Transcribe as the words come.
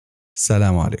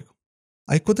Salam alaikum.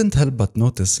 I couldn't help but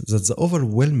notice that the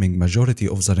overwhelming majority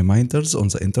of the reminders on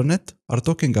the internet are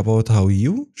talking about how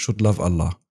you should love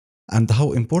Allah and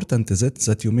how important is it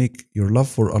that you make your love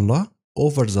for Allah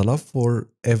over the love for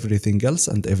everything else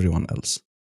and everyone else.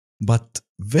 But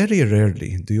very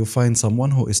rarely do you find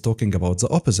someone who is talking about the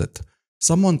opposite,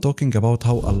 someone talking about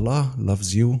how Allah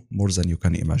loves you more than you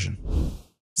can imagine.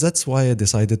 That's why I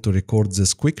decided to record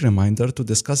this quick reminder to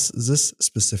discuss this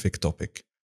specific topic.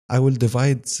 I will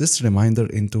divide this reminder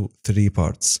into 3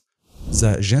 parts.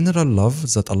 The general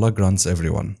love that Allah grants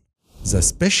everyone, the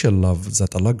special love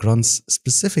that Allah grants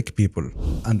specific people,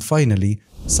 and finally,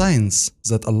 signs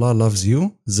that Allah loves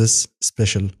you, this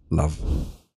special love.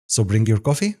 So bring your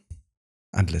coffee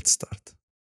and let's start.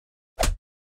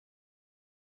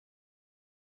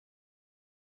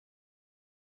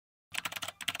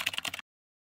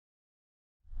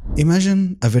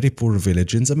 Imagine a very poor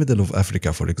village in the middle of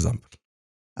Africa, for example.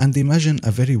 And imagine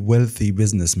a very wealthy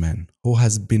businessman who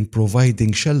has been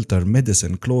providing shelter,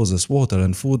 medicine, clothes, water,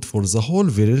 and food for the whole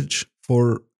village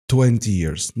for 20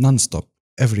 years, non-stop,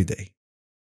 every day.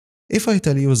 If I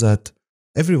tell you that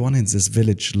everyone in this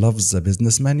village loves the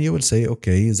businessman, you will say,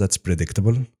 okay, that's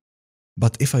predictable.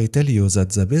 But if I tell you that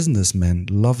the businessman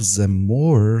loves them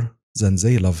more than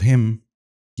they love him,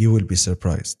 you will be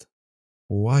surprised.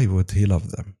 Why would he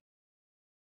love them?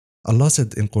 Allah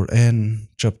said in Quran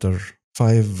chapter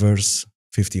 5 verse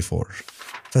 54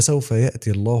 فَسَوْفَ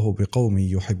يَأْتِي اللَّهُ بِقَوْمٍ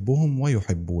يُحِبُّهُمْ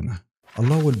وَيُحِبُّونَهُ.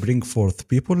 Allah will bring forth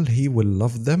people, He will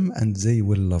love them and they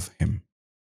will love Him.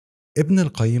 Ibn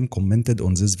al-Qayyim commented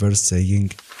on this verse saying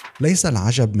لَيْسَ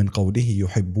الْعَجَبْ مِنْ قَوْلِهِ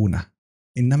يُحِبُّونَهُ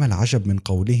إِنَّمَا الْعَجَبْ مِنْ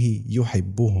قَوْلِهِ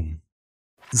يُحِبُّهُمْ.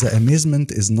 The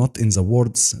amazement is not in the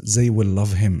words they will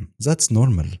love Him. That's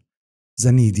normal.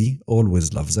 The needy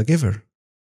always loves the giver.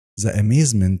 The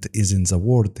amazement is in the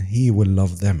word He will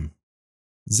love them.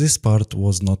 This part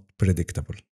was not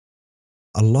predictable.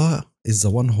 Allah is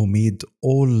the one who made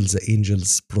all the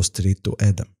angels prostrate to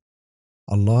Adam.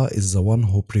 Allah is the one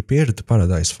who prepared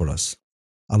paradise for us.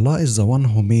 Allah is the one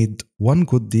who made one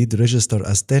good deed register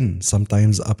as 10,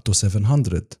 sometimes up to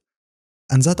 700.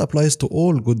 And that applies to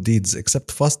all good deeds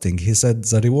except fasting. He said,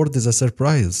 the reward is a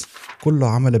surprise. كل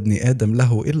عمل ابن آدم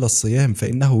له إلا الصيام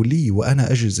فإنه لي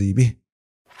وأنا أجزي به.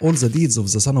 All the deeds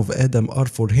of the son of Adam are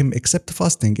for him except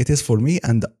fasting. It is for me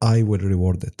and I will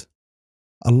reward it.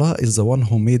 Allah is the one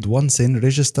who made one sin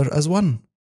register as one.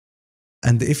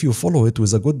 And if you follow it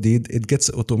with a good deed, it gets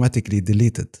automatically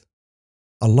deleted.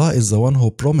 Allah is the one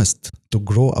who promised to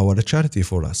grow our charity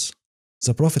for us.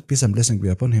 The Prophet, peace and blessing be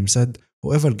upon him, said,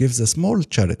 whoever gives a small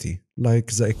charity, like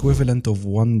the equivalent of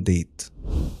one date,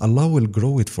 Allah will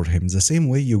grow it for him the same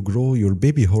way you grow your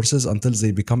baby horses until they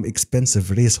become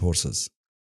expensive race horses.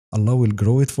 Allah will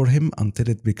grow it for him until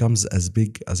it becomes as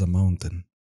big as a mountain.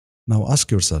 Now ask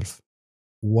yourself,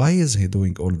 why is He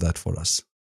doing all that for us?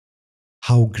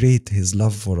 How great His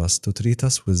love for us to treat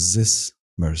us with this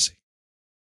mercy.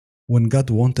 When God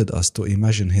wanted us to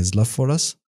imagine His love for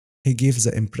us, He gave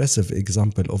the impressive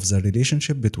example of the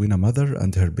relationship between a mother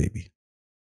and her baby.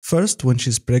 First, when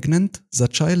she's pregnant, the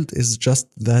child is just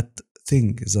that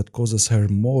thing that causes her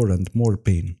more and more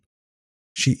pain.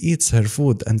 She eats her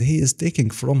food and He is taking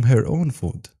from her own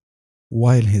food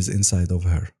while He's inside of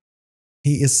her.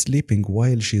 He is sleeping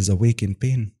while she is awake in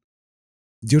pain.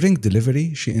 During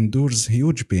delivery, she endures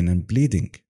huge pain and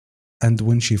bleeding. And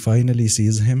when she finally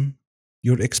sees Him,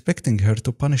 you're expecting her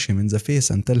to punish Him in the face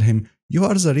and tell Him, you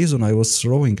are the reason I was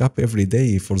throwing up every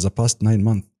day for the past 9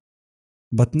 months.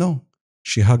 But no,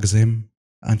 she hugs Him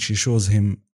and she shows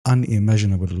Him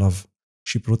unimaginable love.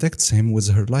 She protects Him with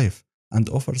her life and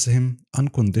offers Him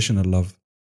unconditional love.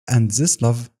 And this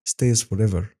love stays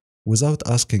forever, without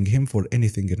asking Him for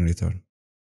anything in return.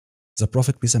 The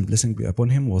Prophet, peace and blessing be upon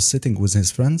him, was sitting with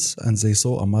his friends and they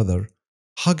saw a mother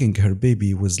hugging her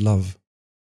baby with love.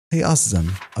 He asked them,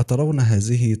 أَتَرَوْنَ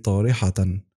هَذِهِ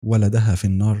طَارِحَةً وَلَدَهَا فِي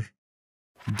النَّارِ.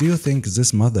 Do you think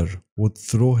this mother would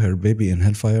throw her baby in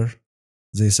hellfire?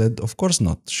 They said, of course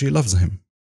not, she loves him.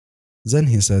 Then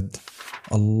he said,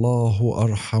 Allahu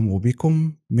arhamu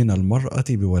bikum min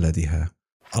al-mar'ati biwaladiha.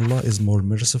 Allah is more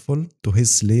merciful to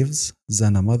His slaves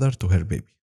than a mother to her baby.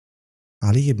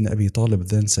 Ali ibn Abi Talib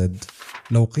then said,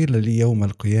 لو قيل لي يوم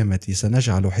القيامة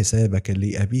سنجعل حسابك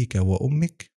لأبيك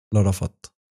وأمك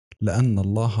لرفضت لأن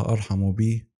الله أرحم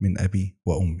بي من أبي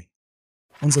وأمي.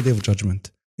 On the day of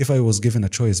judgment, if I was given a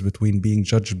choice between being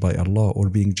judged by Allah or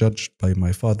being judged by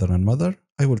my father and mother,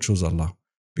 I will choose Allah,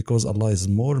 because Allah is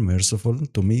more merciful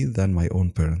to me than my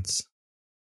own parents.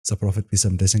 The Prophet, peace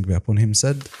and blessing be upon him,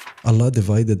 said, Allah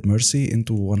divided mercy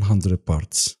into 100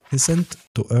 parts. He sent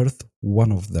to earth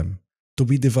one of them to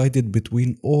be divided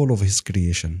between all of his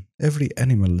creation. Every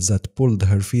animal that pulled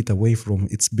her feet away from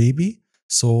its baby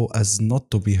so as not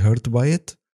to be hurt by it,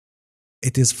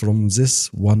 it is from this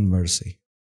one mercy.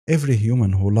 Every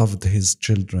human who loved his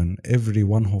children,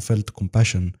 everyone who felt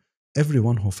compassion,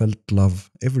 everyone who felt love,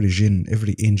 every jinn,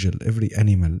 every angel, every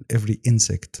animal, every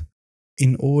insect,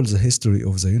 in all the history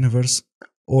of the universe,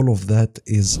 all of that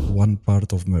is one part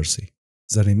of mercy.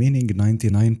 The remaining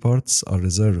 99 parts are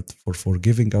reserved for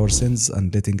forgiving our sins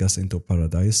and letting us into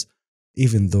paradise,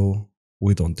 even though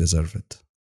we don't deserve it.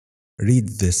 Read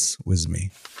this with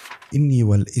me. إني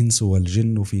والإنس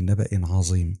والجن في نبأ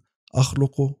عظيم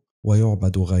أخلق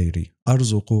ويعبد غيري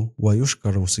أرزق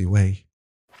ويشكر سواي.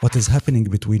 What is happening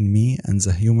between me and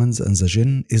the humans and the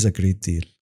jinn is a great deal.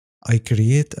 I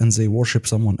create and they worship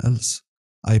someone else.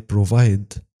 I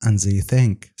provide and they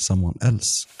thank someone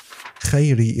else.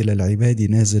 خيري إلى العباد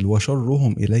نازل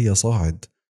وشرهم إلي صاعد.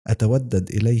 أتودد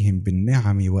إليهم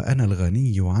بالنعم وأنا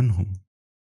الغني عنهم.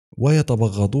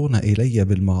 ويتبغضون إلي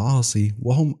بالمعاصي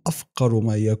وهم أفقر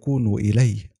ما يكون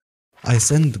إلي. I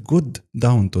send good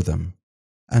down to them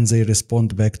and they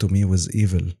respond back to me with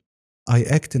evil. I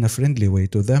act in a friendly way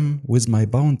to them with my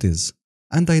bounties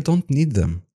and I don't need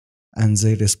them. And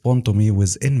they respond to me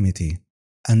with enmity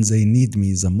and they need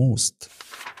me the most.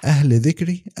 أهل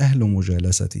ذكري أهل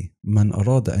مجالستي. من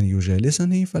أراد أن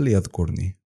يجالسني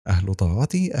فليذكرني. أهل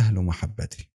طاعتي أهل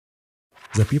محبتي.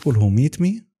 The people who meet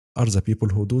me are the people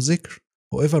who do zikr.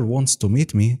 Whoever wants to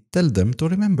meet me, tell them to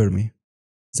remember me.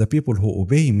 The people who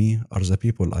obey me are the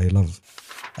people I love.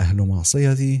 أهل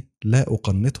معصيتي لا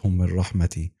أقنطهم من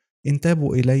رحمتي. إن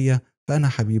تابوا إلي فأنا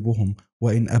حبيبهم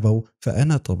وإن أبوا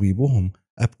فأنا طبيبهم.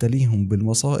 أبتليهم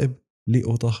بالمصائب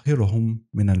لأطهرهم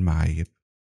من المعايب.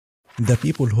 The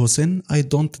people who sin, I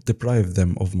don't deprive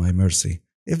them of my mercy.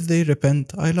 If they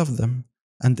repent, I love them.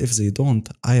 And if they don't,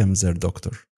 I am their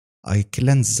doctor. I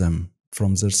cleanse them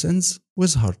from their sins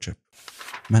with hardship.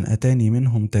 من أتاني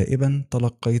منهم تائبا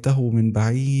تلقيته من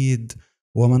بعيد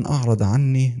ومن أعرض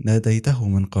عني ناديته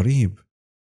من قريب.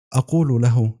 أقول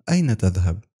له أين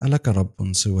تذهب؟ ألك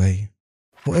رب سواي؟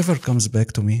 Whoever comes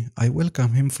back to me, I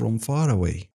welcome him from far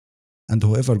away. And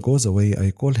whoever goes away,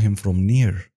 I call him from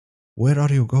near. Where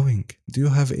are you going? Do you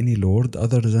have any Lord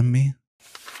other than me?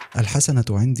 الحسنة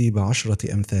عندي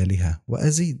بعشرة أمثالها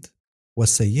وأزيد.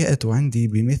 والسيئة عندي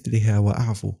بمثلها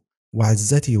وأعفو.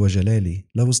 وعزتي وجلالي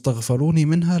لو استغفروني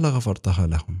منها لغفرتها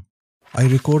لهم. I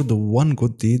record one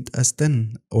good deed as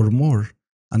 10 or more,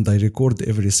 and I record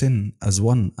every sin as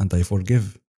 1 and I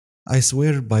forgive. I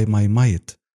swear by my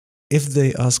might, if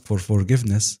they ask for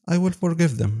forgiveness, I will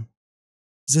forgive them.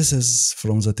 This is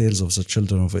from the tales of the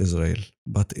children of Israel,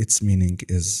 but its meaning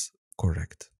is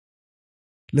correct.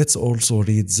 Let's also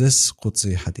read this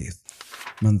قدسي حديث.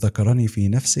 من ذكرني في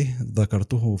نفسه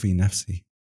ذكرته في نفسي.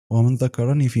 ومن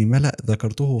ذكرني في ملأ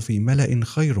ذكرته في ملأ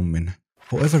خير منه.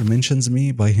 Whoever mentions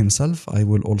me by himself, I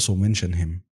will also mention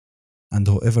him. And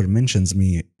whoever mentions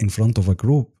me in front of a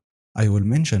group, I will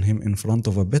mention him in front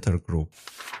of a better group.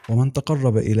 ومن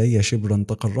تقرب إلي شبرا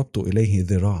تقربت إليه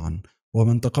ذراعا.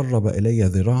 ومن تقرب إلي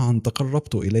ذراعا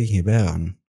تقربت إليه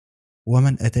باعا.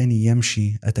 ومن أتاني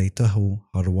يمشي أتيته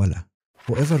هرولة.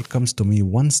 Whoever comes to me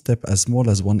one step as small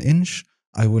as 1 inch,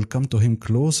 I will come to him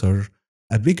closer,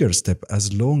 a bigger step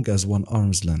as long as 1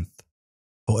 arm's length.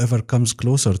 Whoever comes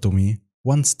closer to me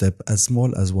one step as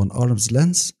small as 1 arm's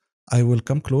length, I will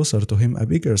come closer to him a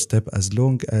bigger step as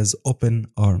long as open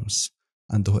arms.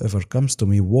 And whoever comes to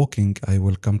me walking, I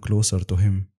will come closer to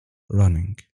him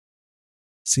running.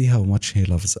 See how much he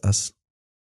loves us.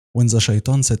 When the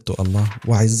shaitan said to Allah,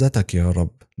 وعزتك يا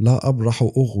رب لا أبرح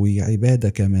أغوي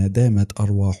عبادك ما دامت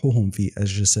أرواحهم في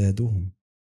أجسادهم.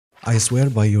 I swear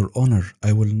by your honor,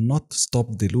 I will not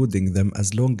stop deluding them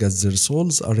as long as their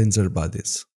souls are in their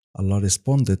bodies. Allah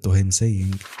responded to him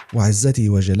saying, وعزتي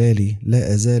وجلالي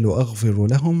لا أزال أغفر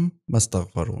لهم ما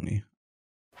استغفروني.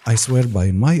 I swear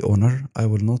by my honor, I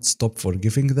will not stop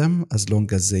forgiving them as long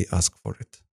as they ask for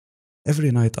it.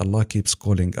 Every night Allah keeps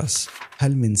calling us.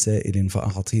 هل من سائل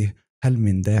فأعطيه؟ هل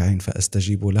من داع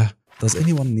فأستجيب له؟ Does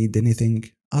anyone need anything?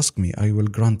 Ask me, I will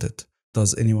grant it.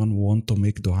 Does anyone want to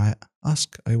make dua?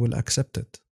 Ask, I will accept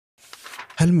it.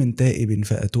 هل من تائب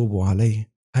فأتوب عليه؟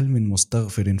 هل من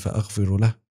مستغفر فأغفر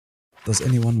له؟ Does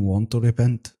anyone want to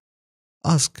repent?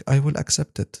 Ask, I will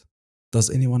accept it.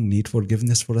 Does anyone need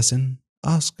forgiveness for a sin?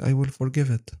 Ask, I will forgive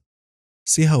it.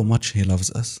 See how much He loves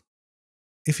us.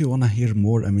 If you want to hear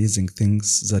more amazing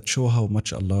things that show how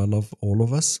much Allah loves all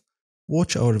of us,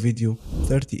 watch our video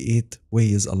 38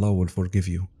 Ways Allah Will Forgive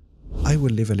You. I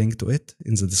will leave a link to it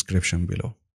in the description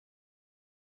below.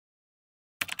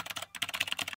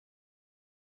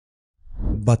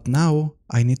 But now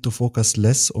I need to focus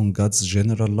less on God's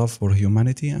general love for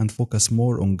humanity and focus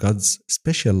more on God's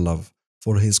special love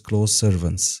for his close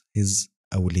servants, his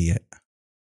awliya.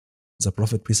 The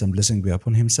Prophet, peace and blessing be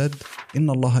upon him, said, إن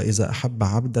الله إذا أحب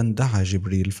عبدا دعا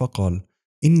جبريل فقال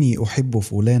إني أحب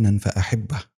فلانا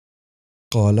فأحبه.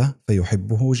 قال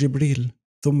فيحبه جبريل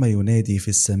ثم ينادي في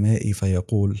السماء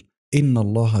فيقول إن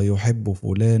الله يحب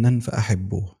فلانا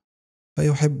فأحبوه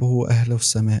فيحبه أهل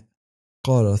السماء.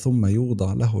 قال ثم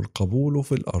يوضع له القبول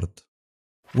في الأرض.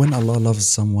 When Allah loves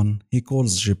someone, he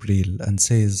calls Jibreel and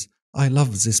says, I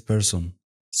love this person,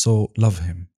 so love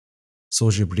him. So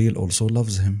Jibreel also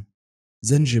loves him.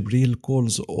 Then Jibreel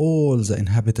calls all the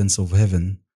inhabitants of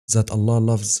heaven that Allah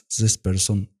loves this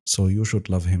person, so you should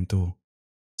love him too.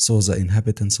 So the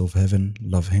inhabitants of heaven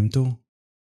love him too.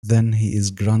 Then he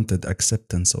is granted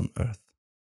acceptance on earth.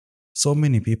 So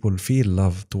many people feel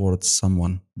love towards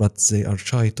someone, but they are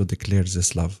shy to declare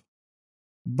this love.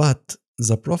 But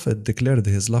the Prophet declared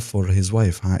his love for his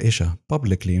wife Aisha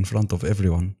publicly in front of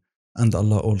everyone, and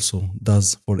Allah also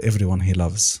does for everyone he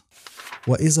loves.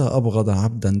 وإذا أبغض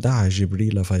عبدا دعا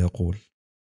جبريل فيقول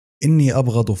إني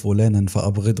أبغض فلانا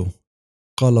فأبغضه.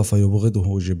 قال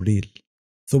فيبغضه جبريل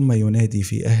ثم ينادي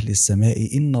في أهل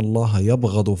السماء إن الله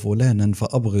يبغض فلانا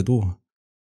فأبغضوه.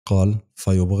 قال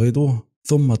فيبغضوه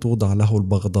ثم توضع له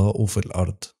البغضاء في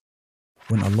الأرض.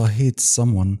 When Allah hates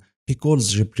someone, he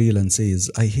calls Jibreel and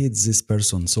says, I hate this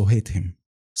person, so hate him.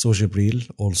 So Jibreel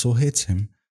also hates him.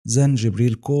 Then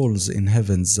Jibreel calls in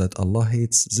heavens that Allah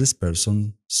hates this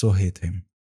person, so hate him.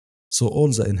 So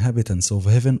all the inhabitants of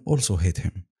heaven also hate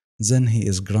him. Then he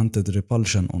is granted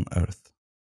repulsion on earth.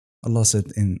 Allah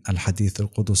said in Al-Hadith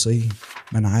Al-Qudusi,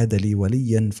 من عاد لي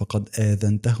وليا فقد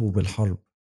آذنته بالحرب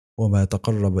وما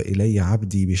تقرب إلي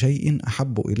عبدي بشيء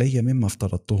أحب إلي مما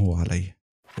افترضته عليه.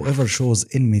 Whoever shows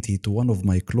enmity to one of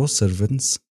my close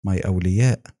servants, my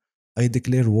awliya, I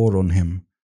declare war on him.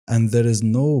 And there is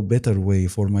no better way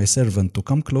for my servant to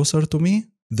come closer to me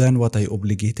than what I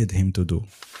obligated him to do.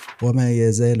 وما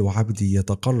يزال عبدي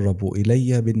يتقرب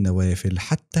إلي بالنوافل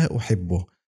حتى أحبه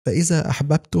فإذا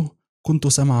أحببته كنت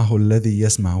سمعه الذي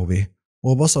يسمع به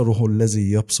وبصره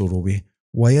الذي يبصر به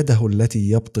ويده التي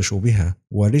يبطش بها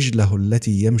ورجله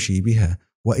التي يمشي بها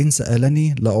وإن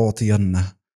سألني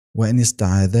لأعطينه وإن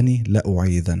استعاذني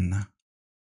لأعيذنه.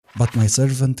 But my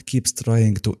servant keeps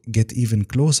trying to get even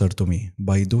closer to me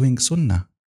by doing sunnah.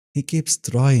 He keeps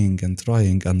trying and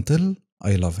trying until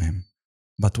I love him.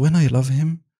 But when I love him,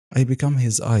 I become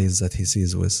his eyes that he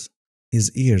sees with,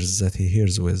 his ears that he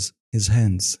hears with, his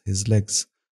hands, his legs.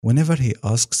 Whenever he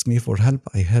asks me for help,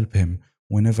 I help him.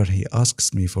 Whenever he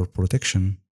asks me for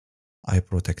protection, I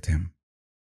protect him.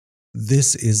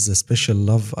 This is the special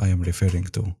love I am referring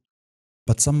to.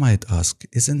 But some might ask,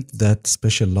 isn't that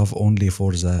special love only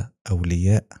for the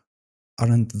awliya?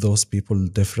 Aren't those people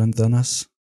different than us?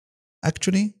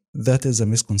 Actually, that is a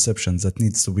misconception that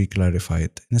needs to be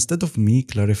clarified. Instead of me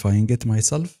clarifying it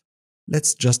myself,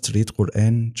 let's just read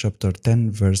Quran chapter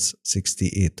 10 verse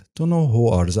 68 to know who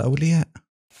are the awliya.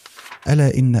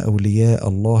 ألا إن أولياء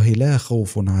الله لا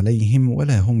خوف عليهم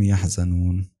ولا هم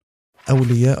يحزنون.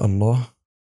 أولياء Allah,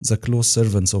 the close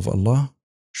servants of Allah,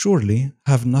 surely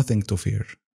have nothing to fear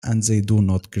and they do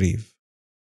not grieve.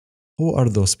 Who are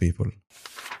those people?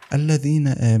 الذين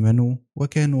آمنوا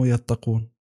وكانوا يتقون.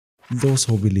 Those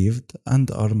who believed and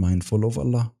are mindful of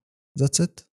Allah. That's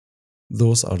it.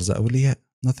 Those are the awliya,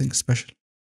 nothing special.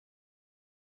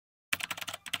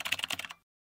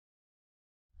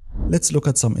 Let's look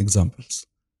at some examples.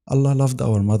 Allah loved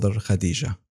our mother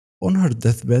Khadija. On her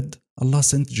deathbed, Allah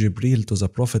sent Jibreel to the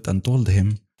Prophet and told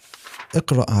him,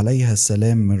 اقرأ عليها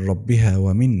السلام من ربها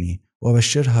ومني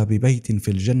وبشرها ببيت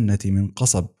في الجنة من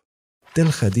قصب. Tell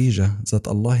Khadija that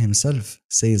Allah himself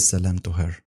says salam to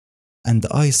her. And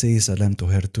I say salam to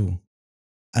her too.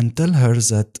 And tell her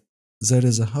that there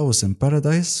is a house in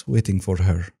paradise waiting for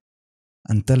her.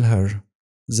 And tell her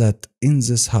that in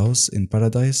this house in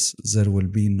paradise there will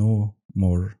be no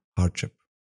more hardship.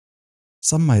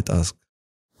 Some might ask,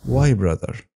 why,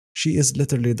 brother? She is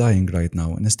literally dying right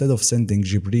now. Instead of sending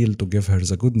Jibreel to give her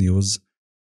the good news,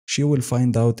 she will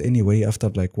find out anyway after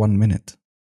like 1 minute.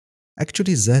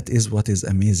 Actually, that is what is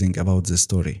amazing about this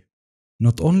story.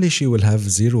 Not only she will have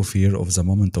zero fear of the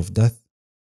moment of death,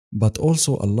 but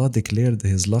also Allah declared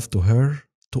His love to her,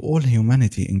 to all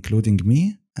humanity, including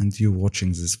me and you watching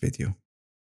this video.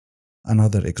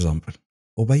 Another example,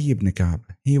 Ubay ibn Ka'b,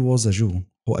 he was a Jew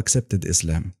who accepted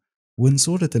Islam. When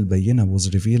Surah Al-Bayyinah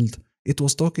was revealed, it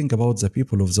was talking about the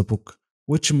people of the book,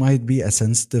 which might be a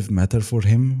sensitive matter for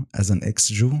him as an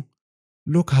ex-Jew.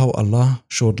 Look how Allah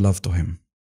showed love to him.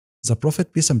 The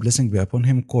Prophet, peace and blessing be upon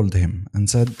him, called him and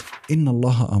said, إِنَّ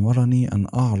اللَّهَ أَمَرَنِي أَنْ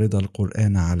أَعْرِضَ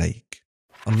الْقُرْآنَ عَلَيْكَ.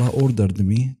 Allah ordered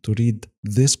me to read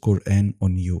this Quran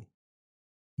on you.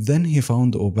 Then he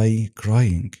found Ubay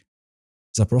crying.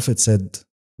 The Prophet said,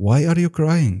 Why are you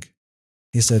crying?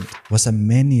 He said,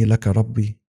 وَسَمَّانِي لَكَ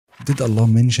رَبِّي. Did Allah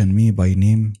mention me by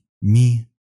name? Me?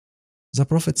 The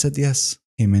Prophet said, Yes,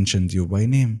 he mentioned you by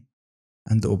name.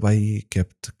 And Ubay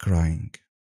kept crying.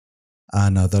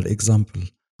 Another example,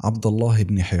 Abdullah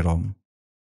ibn Hiram.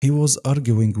 He was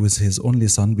arguing with his only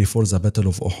son before the Battle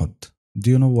of Uhud. Do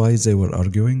you know why they were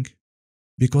arguing?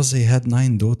 Because he had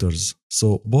 9 daughters,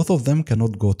 so both of them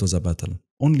cannot go to the battle.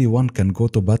 Only one can go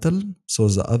to battle, so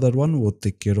the other one would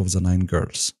take care of the 9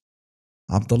 girls.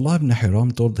 Abdullah ibn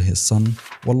Hiram told his son,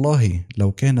 Wallahi,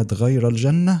 لو كانت غير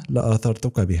الجنة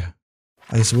لآثرتك بها.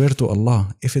 I swear to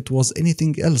Allah, if it was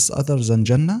anything else other than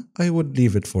Jannah, I would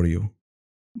leave it for you.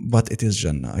 But it is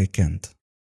Jannah, I can't.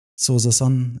 So the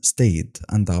son stayed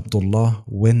and Abdullah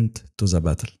went to the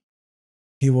battle.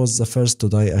 He was the first to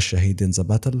die as shaheed in the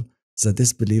battle. The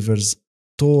disbelievers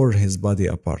tore his body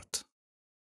apart.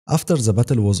 After the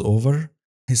battle was over,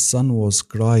 his son was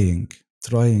crying,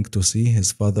 trying to see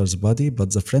his father's body,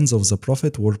 but the friends of the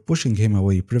Prophet were pushing him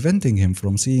away, preventing him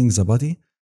from seeing the body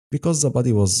because the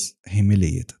body was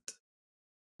humiliated.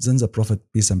 Then the Prophet,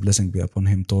 peace and blessing be upon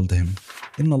him, told him,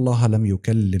 إِنَّ اللَّهَ لَمْ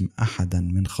يُكَلِّمْ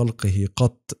أَحَدًا مِنْ خَلْقِهِ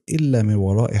قَطْ إِلَّا مِنْ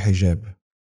وَرَاءِ حِجَابٍ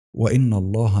وَإِنَّ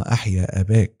اللَّهَ أَحْيَا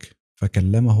أَبَاكَ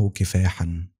فَكَلَّمَهُ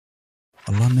كِفَاحًا.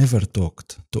 Allah never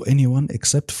talked to anyone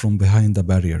except from behind a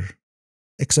barrier,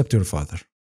 except your father.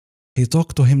 He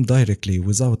talked to him directly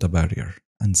without a barrier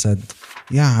and said,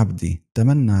 يَا عَبْدِي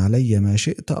تَمَنَّ عَلَيَّ مَا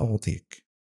شِئْتَ أُعْطِيكَ.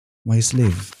 My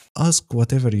slave, ask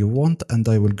whatever you want and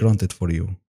I will grant it for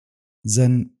you.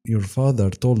 Then your father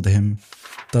told him,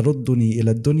 تَرُدُّنِي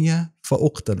إِلَى الدُّنْيَا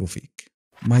فَأُقْتَلُ فِيكَ.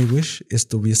 My wish is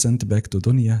to be sent back to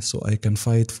dunya so I can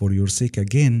fight for your sake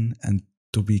again and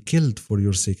to be killed for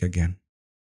your sake again.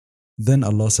 Then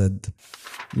Allah said,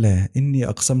 لا إني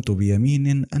أقسمت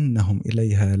بيمين أنهم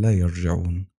إليها لا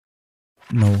يرجعون.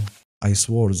 No, I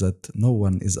swore that no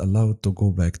one is allowed to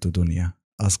go back to dunya.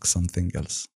 Ask something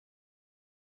else.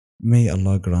 May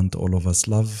Allah grant all of us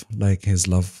love like His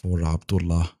love for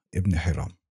Abdullah ibn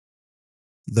Hiram.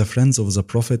 The friends of the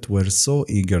Prophet were so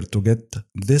eager to get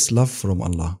this love from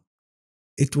Allah.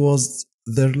 It was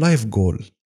their life goal.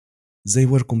 They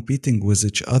were competing with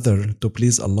each other to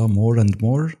please Allah more and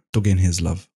more to gain His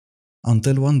love.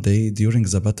 Until one day during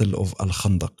the battle of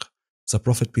Al-Khandaq, the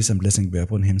Prophet, peace and blessing be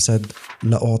upon him, said,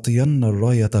 لَأُعْطِيَنَّ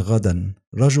الرَّايَةَ غَدًا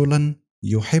رَجُلًا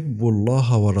يُحِبُّ اللَّهَ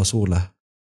وَرَسُولَهُ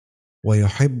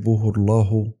وَيُحِبُّهُ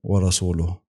اللَّهُ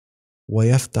وَرَسُولُهُ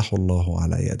وَيَفْتَحُ اللَّهُ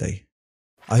عَلَى يَدَيْهِ.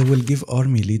 I will give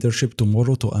army leadership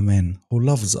tomorrow to a man who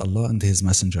loves Allah and His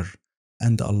Messenger,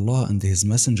 and Allah and His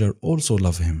Messenger also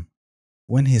love him.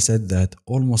 When he said that,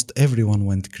 almost everyone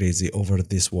went crazy over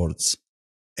these words.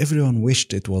 Everyone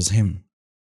wished it was him.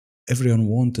 Everyone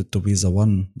wanted to be the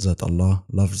one that Allah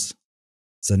loves.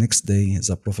 The next day,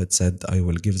 the Prophet said, I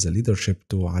will give the leadership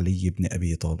to Ali ibn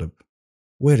Abi Talib.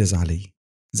 Where is Ali?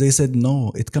 They said,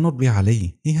 no, it cannot be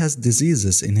Ali. He has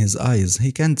diseases in his eyes.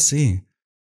 He can't see.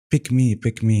 Pick me,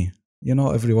 pick me. You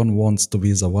know, everyone wants to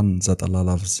be the one that Allah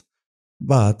loves.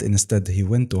 But instead, he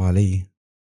went to Ali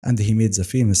and he made the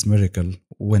famous miracle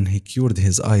when he cured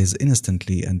his eyes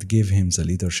instantly and gave him the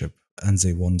leadership, and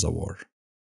they won the war.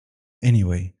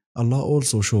 Anyway, Allah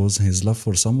also shows His love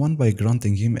for someone by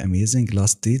granting him amazing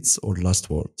last deeds or last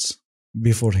words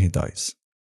before he dies.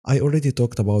 I already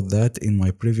talked about that in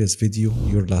my previous video,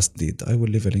 Your Last Deed. I will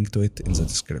leave a link to it in the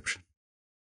description.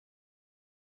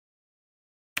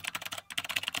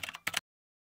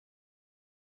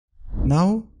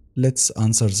 Now, let's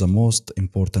answer the most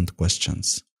important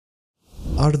questions.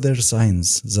 Are there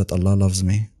signs that Allah loves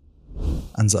me?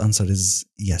 And the answer is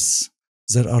yes.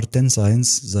 There are 10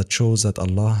 signs that show that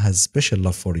Allah has special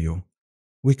love for you.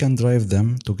 We can derive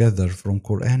them together from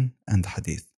Quran and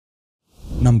Hadith.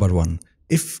 Number 1.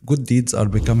 If good deeds are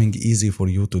becoming easy for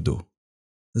you to do,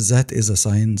 that is a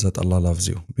sign that Allah loves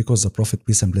you, because the Prophet,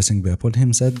 peace and blessing be upon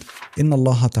him, said, إِنَّ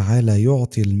اللَّهَ تَعَالَى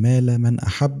يُعْطِي الْمَالَ مَنْ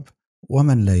أَحَبَّ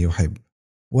وَمَنْ لَا يُحِبُّ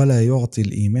وَلَا يُعْطِي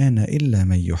الْإِيمَانَ إِلَّا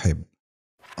مَنْ يُحِبُّ.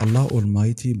 Allah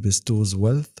Almighty bestows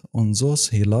wealth on those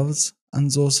He loves and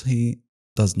those He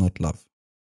does not love,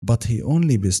 but He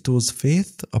only bestows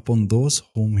faith upon those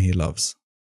whom He loves.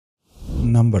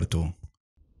 Number 2.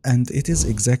 And it is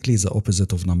exactly the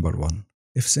opposite of number 1.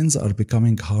 If sins are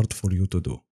becoming hard for you to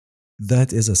do,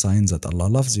 that is a sign that Allah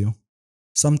loves you.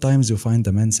 Sometimes you find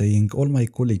a man saying, all my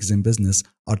colleagues in business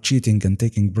are cheating and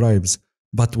taking bribes,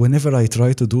 but whenever I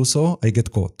try to do so, I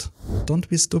get caught. Don't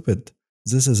be stupid.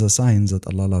 This is a sign that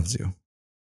Allah loves you.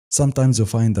 Sometimes you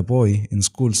find a boy in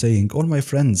school saying, "All my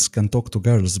friends can talk to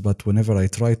girls, but whenever I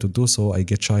try to do so, I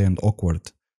get shy and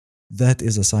awkward." That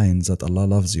is a sign that Allah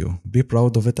loves you. Be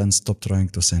proud of it and stop trying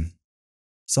to sin.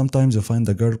 Sometimes you find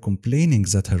a girl complaining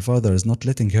that her father is not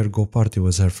letting her go party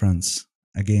with her friends.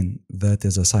 Again, that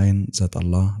is a sign that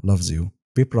Allah loves you.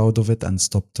 Be proud of it and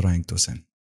stop trying to sin.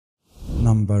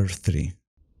 Number 3.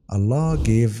 Allah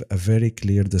gave a very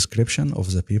clear description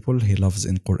of the people He loves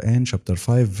in Quran chapter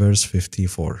 5 verse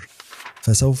 54.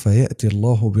 فسوف يأتي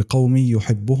الله بقوم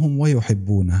يحبهم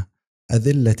ويحبونه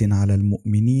أذلة على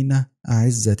المؤمنين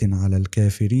أعزة على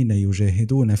الكافرين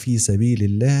يجاهدون في سبيل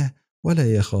الله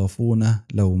ولا يخافون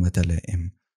لومة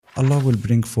لائم. Allah will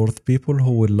bring forth people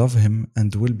who will love Him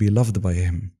and will be loved by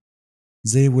Him.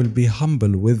 They will be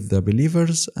humble with the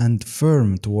believers and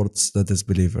firm towards the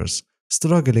disbelievers,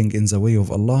 struggling in the way of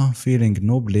Allah, fearing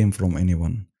no blame from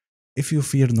anyone. If you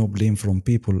fear no blame from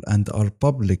people and are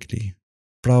publicly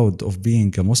proud of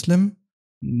being a Muslim,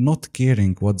 not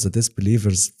caring what the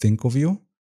disbelievers think of you,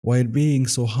 while being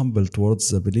so humble towards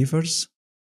the believers,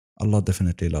 Allah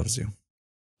definitely loves you.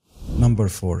 Number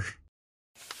 4.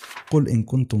 قُلْ إِن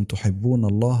كُنْتُمْ تُحِبُّونَ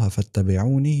اللَّهَ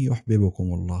فَاتَّبِعُونِي يُحْبِبُكُمُ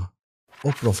اللَّهُ.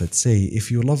 O Prophet, say,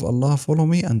 if you love Allah, follow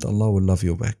me and Allah will love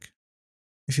you back.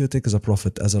 If you take the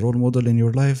Prophet as a role model in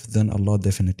your life, then Allah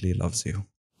definitely loves you.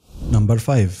 Number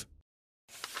 5.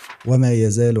 وَمَا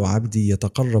يَزَالُ عَبْدِي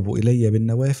يَتَقَرَّبُ إِلَيَّ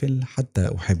بِالنَّوَافِلِ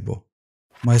حَتَّى أُحِبُّهُ.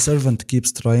 My servant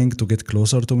keeps trying to get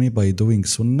closer to me by doing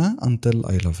sunnah until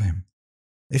I love him.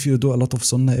 If you do a lot of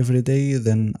sunnah every day,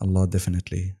 then Allah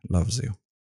definitely loves you.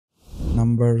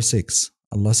 Number 6.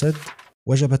 Allah said,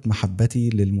 وَجَبَتْ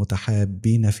مَحَبَّتِي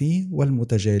لِلْمُتَحَابِّينَ فِيهِ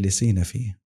وَالْمُتَجَالِسِينَ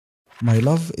فِيهِ. My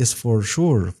love is for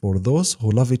sure for those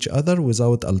who love each other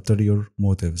without ulterior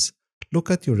motives.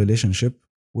 Look at your relationship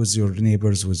with your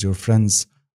neighbors, with your friends.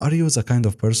 Are you the kind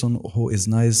of person who is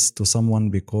nice to someone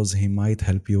because he might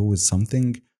help you with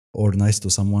something, or nice to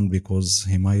someone because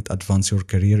he might advance your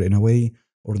career in a way,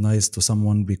 or nice to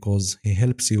someone because he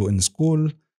helps you in school?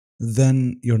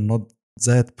 Then you're not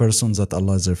that person that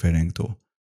Allah is referring to.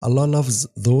 Allah loves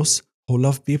those who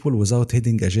love people without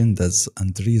hidden agendas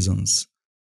and reasons,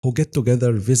 who get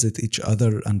together, visit each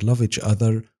other, and love each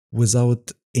other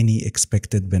without any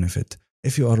expected benefit.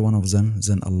 If you are one of them,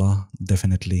 then Allah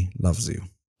definitely loves you.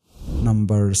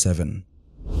 Number 7.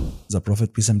 The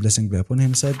Prophet, peace and blessing be upon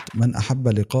him, said, مَنْ أَحَبَّ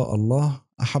لِقَاءَ اللَّهِ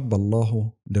أَحَبَّ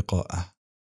اللَّهُ لِقَاءَهُ.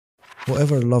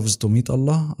 Whoever loves to meet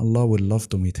Allah, Allah will love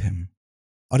to meet him.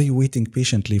 Are you waiting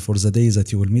patiently for the day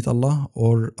that you will meet Allah,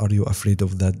 or are you afraid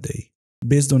of that day?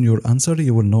 Based on your answer,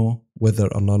 you will know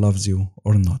whether Allah loves you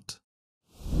or not.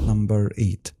 Number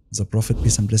 8. The Prophet,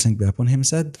 peace and blessing be upon him,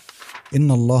 said, إِنَّ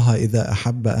اللَّهَ إِذَا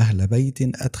أَحَبَّ أَهْلَ بَيْتٍ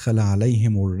أَدْخَلَ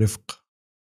عَلَيْهِمُ الرِّفْقَ.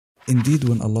 Indeed,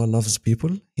 when Allah loves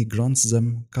people, He grants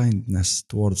them kindness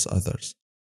towards others.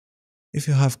 If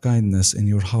you have kindness in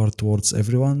your heart towards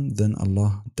everyone, then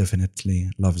Allah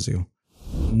definitely loves you.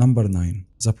 Number 9.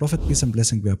 The Prophet, peace and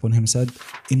blessing be upon him, said,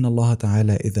 إِنَّ اللَّهَ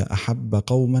تَعَالَى إِذَا أَحَبَّ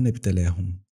قَوْمًا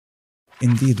ابْتَلَاهُمْ.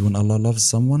 Indeed, when Allah loves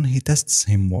someone, He tests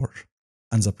him more.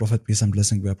 And the Prophet, peace and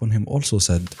blessing be upon him, also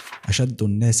said, أَشَدُّ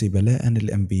النَّاسِ بَلَاءً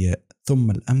الْأَنْبِيَاءِ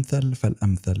ثُمَّ الْأَمْثَلْ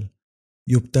فَالْأَمْثَلْ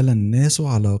يُبْتَلَى النَّاسُ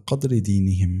عَلَى قَدْرِ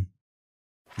دِينِهِمْ.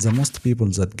 The most people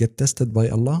that get tested by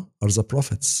Allah are the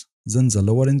prophets, then the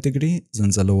lower in degree,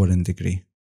 then the lower in degree.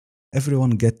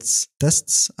 Everyone gets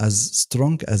tests as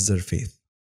strong as their faith.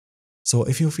 So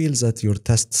if you feel that your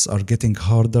tests are getting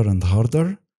harder and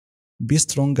harder, be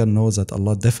strong and know that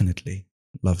Allah definitely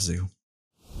loves you.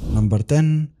 Number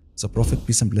 10. The Prophet,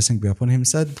 peace and blessing be upon him,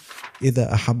 said, إِذَا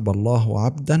أَحَبَّ اللَّهُ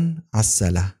عَبْدًا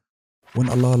عَسَّلَهُ. When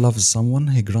Allah loves someone,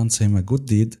 He grants him a good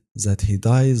deed that he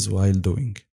dies while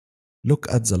doing.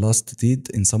 Look at the last deed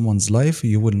in someone's life,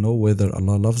 you will know whether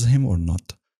Allah loves him or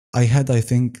not. I had, I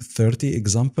think, 30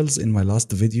 examples in my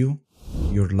last video,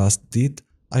 your last deed.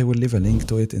 I will leave a link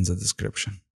to it in the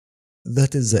description.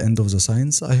 That is the end of the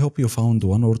signs. I hope you found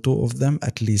one or two of them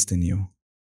at least in you.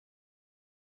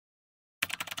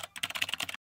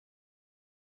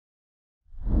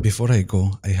 Before I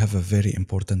go, I have a very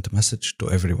important message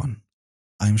to everyone.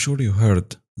 I'm sure you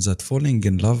heard that falling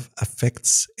in love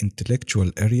affects intellectual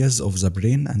areas of the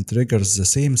brain and triggers the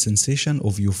same sensation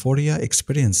of euphoria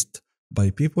experienced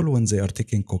by people when they are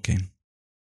taking cocaine.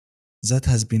 That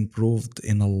has been proved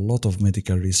in a lot of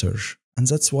medical research, and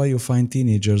that's why you find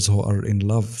teenagers who are in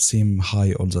love seem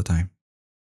high all the time.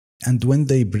 And when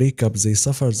they break up, they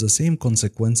suffer the same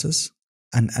consequences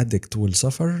an addict will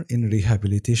suffer in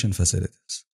rehabilitation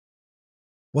facilities.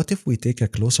 What if we take a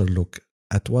closer look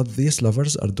at what these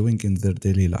lovers are doing in their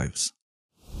daily lives?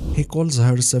 He calls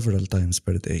her several times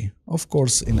per day, of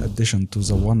course, in addition to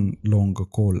the one long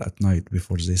call at night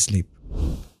before they sleep.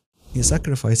 He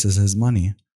sacrifices his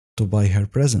money to buy her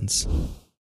presents.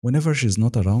 Whenever she's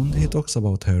not around, he talks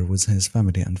about her with his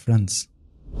family and friends.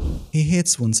 He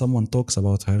hates when someone talks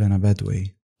about her in a bad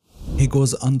way. He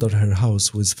goes under her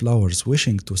house with flowers,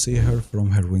 wishing to see her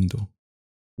from her window.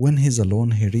 When he's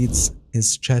alone, he reads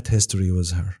his chat history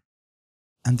with her.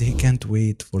 And he can't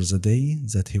wait for the day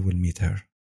that he will meet her.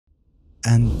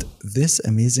 And this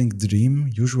amazing dream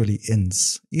usually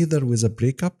ends either with a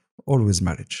breakup or with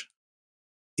marriage.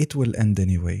 It will end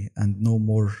anyway, and no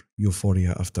more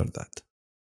euphoria after that.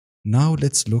 Now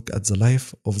let's look at the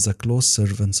life of the close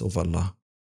servants of Allah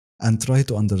and try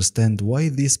to understand why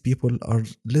these people are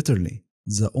literally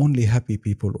the only happy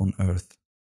people on earth.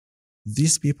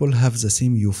 These people have the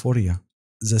same euphoria,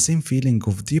 the same feeling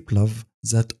of deep love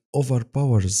that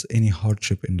overpowers any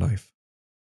hardship in life.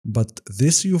 But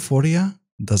this euphoria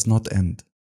does not end.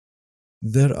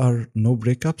 There are no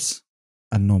breakups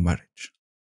and no marriage.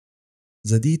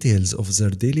 The details of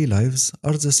their daily lives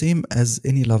are the same as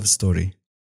any love story.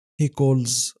 He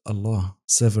calls Allah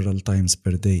several times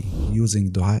per day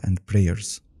using dua and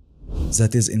prayers.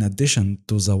 That is in addition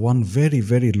to the one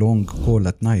very long call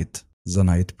at night, the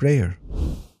night prayer.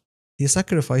 He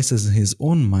sacrifices his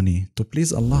own money to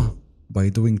please Allah by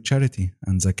doing charity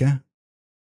and zakah.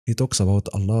 He talks about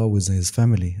Allah with his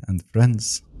family and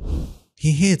friends.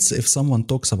 He hates if someone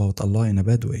talks about Allah in a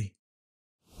bad way.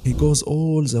 He goes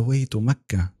all the way to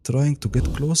Mecca trying to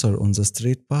get closer on the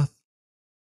straight path.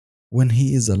 When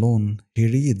he is alone, he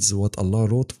reads what Allah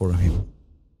wrote for him,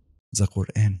 the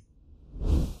Quran.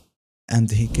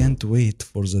 And he can't wait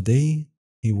for the day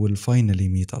he will finally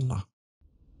meet Allah.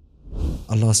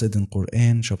 Allah said in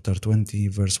Quran chapter 20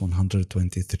 verse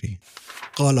 123,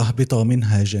 قال اهبطا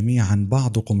منها جميعا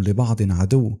بعضكم لبعض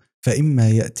عدو فإما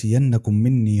يأتينكم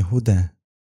مني هدى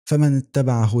فمن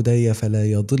اتبع هداي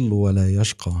فلا يضل ولا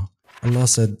يشقى. Allah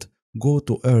said, go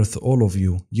to earth all of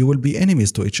you, you will be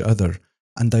enemies to each other,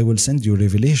 and I will send you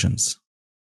revelations.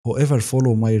 Whoever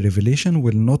follow my revelation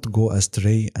will not go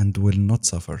astray and will not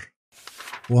suffer.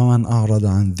 ومن أعرض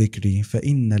عن ذكري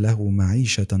فإن له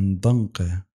معيشة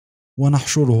ضنكا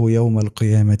وَنَحْشُرُهُ يَوْمَ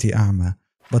الْقِيَامَةِ أَعْمَى.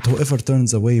 But whoever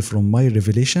turns away from my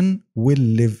revelation will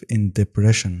live in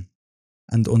depression,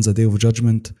 and on the day of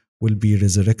judgment will be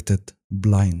resurrected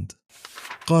blind.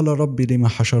 قَالَ رَبِّ لِمَ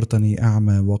حَشَرْتَنِي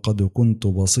أَعْمَى وَقَدْ كُنْتُ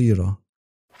بَصِيرًا.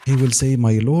 He will say,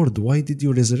 my Lord, why did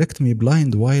you resurrect me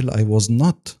blind while I was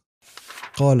not?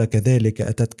 قَالَ كَذَلِكَ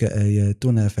أَتَتْكَ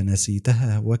آيَاتُنَا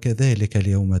فَنَسِيتَهَا وَكَذَلِكَ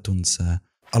الْيَوْمَ تُنْسَى.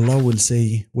 Allah will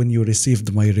say, when you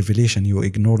received my revelation, you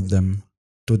ignored them.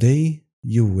 Today,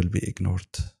 you will be ignored.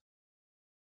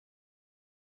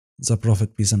 The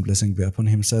Prophet, peace and blessing be upon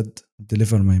him, said,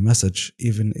 deliver my message,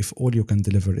 even if all you can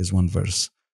deliver is one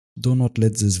verse. Do not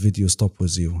let this video stop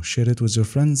with you. Share it with your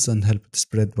friends and help it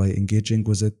spread by engaging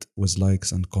with it with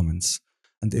likes and comments.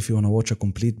 And if you want to watch a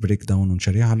complete breakdown on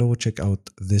Sharia law, check out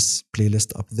this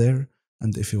playlist up there.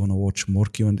 And if you want to watch more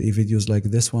Q&A videos like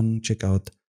this one, check out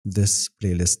this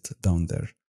playlist down there.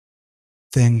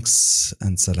 Thanks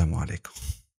and Assalamu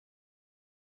alaikum.